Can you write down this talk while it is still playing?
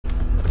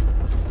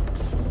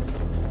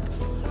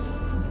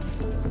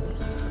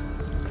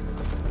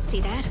See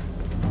that?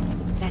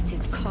 That's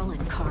his calling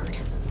card.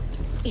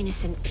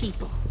 Innocent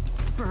people,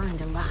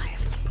 burned alive.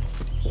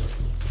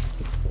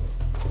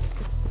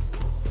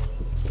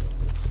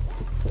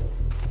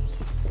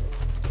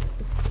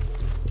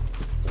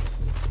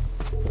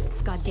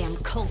 Goddamn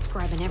cults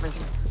grabbing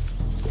everything.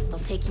 They'll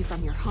take you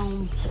from your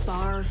home,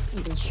 bar,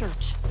 even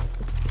church.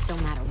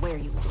 Don't matter where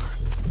you are.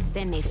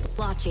 Then they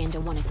slot you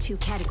into one of two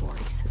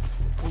categories.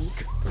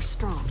 Weak or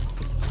strong.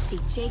 See,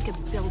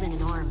 Jacob's building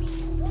an army.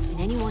 And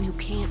anyone who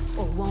can't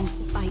or won't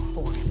fight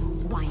for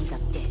him winds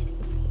up dead.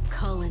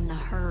 Culling the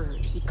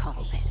herd, he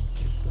calls it.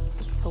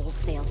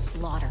 Wholesale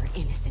slaughter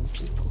innocent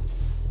people.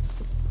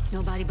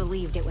 Nobody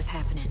believed it was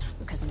happening,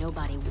 because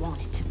nobody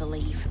wanted to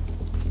believe.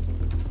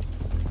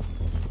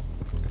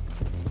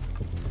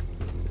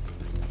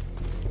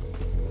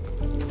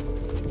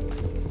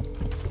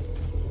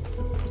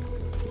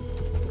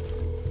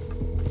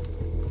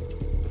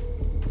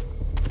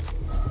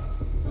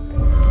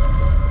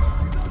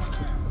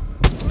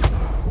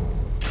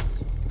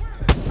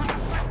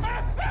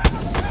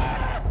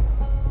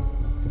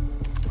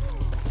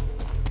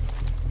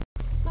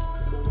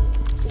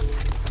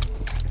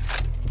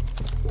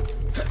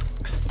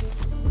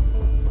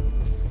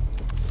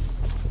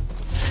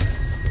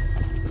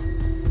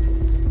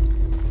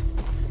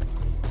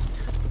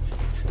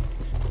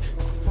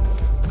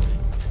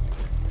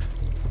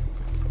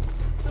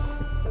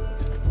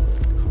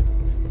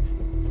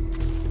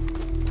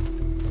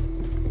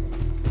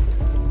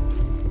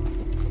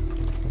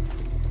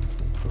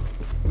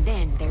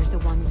 Then there's the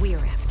one we're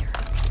after.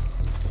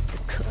 The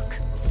cook.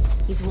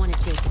 He's one of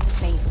Jacob's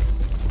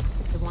favorites.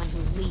 The one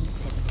who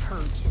leads his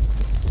purging.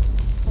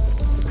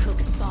 The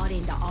cook's bought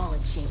into all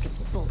of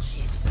Jacob's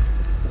bullshit.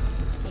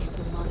 This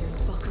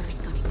motherfucker's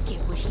gonna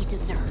get what he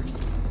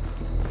deserves.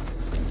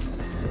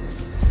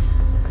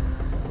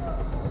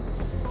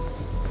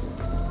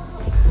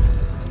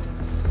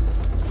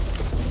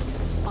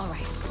 All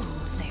right,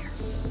 almost there.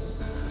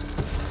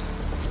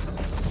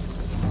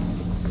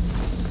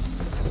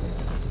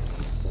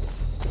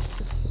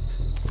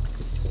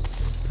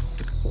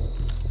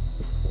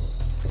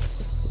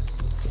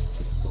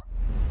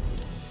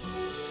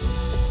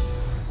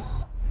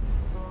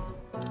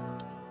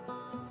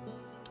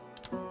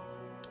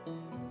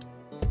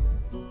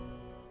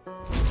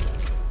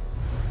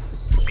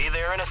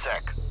 In a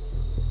sec.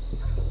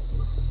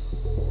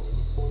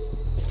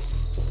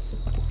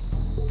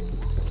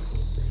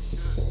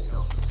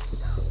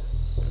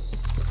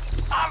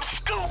 I'm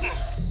scooting!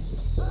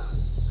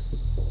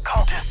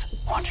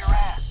 Cultists, watch your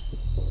ass.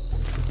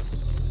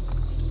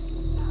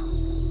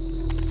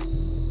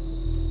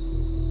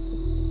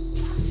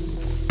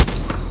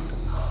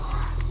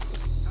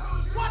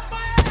 Watch my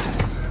ass!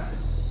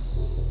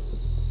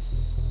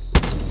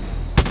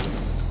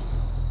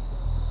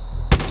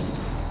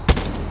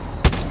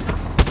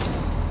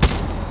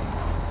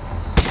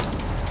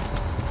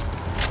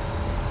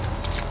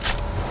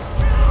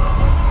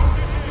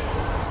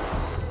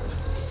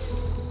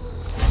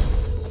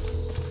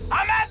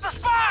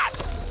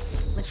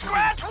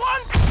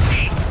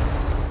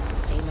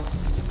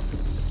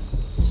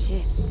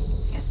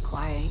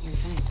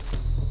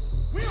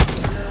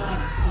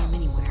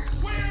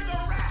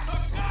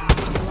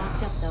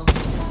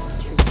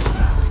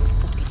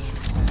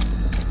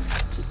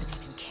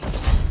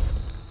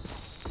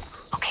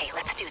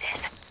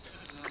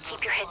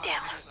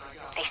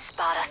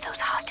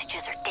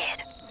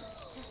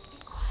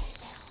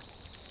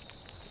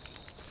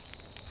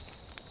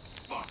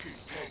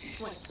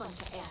 What a bunch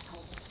of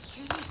assholes.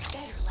 You need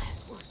better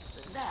last words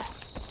than that.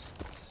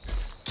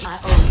 I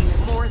owe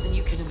you more than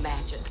you can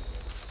imagine.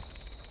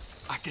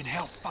 I can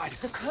help fight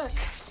it. The cook.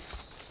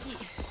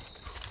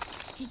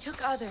 He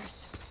took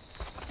others.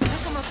 Took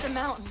them up the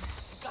mountain. You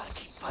gotta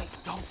keep fighting.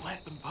 Don't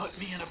let them put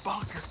me in a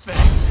bunker.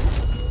 Thanks.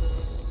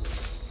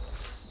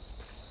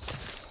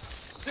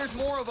 There's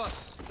more of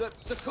us.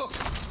 The cook.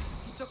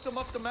 He took them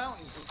up the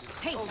mountain.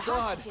 Hey, oh, the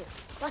God.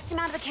 hostages. Bust him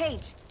out of the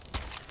cage.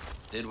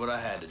 Did what I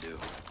had to do.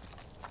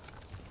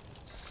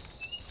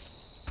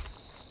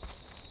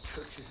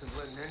 Church isn't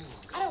letting anyone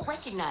go. I don't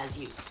recognize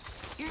you.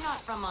 You're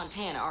not from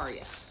Montana, are you?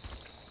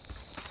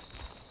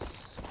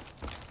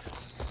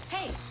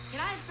 Hey, can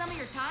I have some of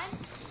your time?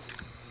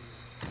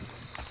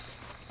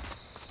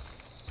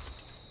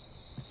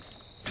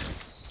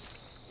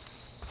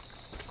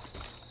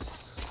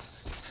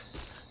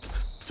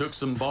 Took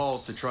some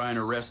balls to try and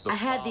arrest the I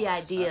had the father,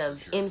 idea that's of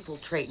for sure.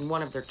 infiltrating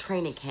one of their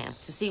training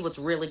camps to see what's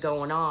really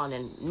going on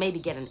and maybe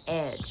get an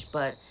edge,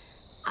 but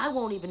I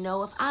won't even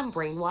know if I'm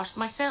brainwashed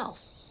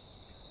myself.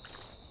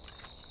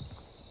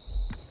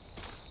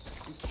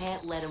 You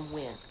can't let him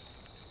win.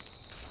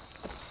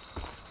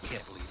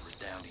 Can't believe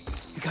we're down to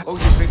using Oh,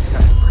 you big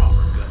time.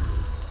 proper gun.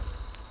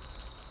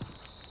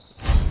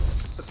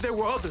 There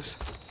were others.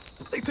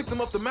 They took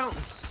them up the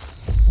mountain.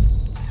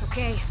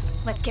 Okay,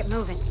 let's get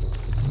moving.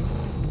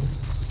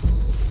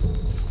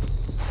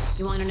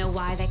 You want to know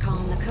why they call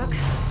him the cook?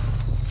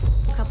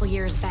 A couple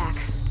years back,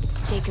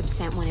 Jacob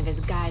sent one of his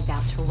guys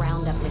out to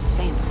round up this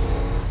family.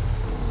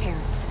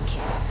 Parents and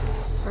kids.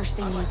 First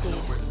thing you did,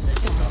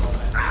 storm.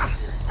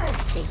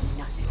 Did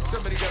nothing.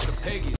 Somebody got the Peggy.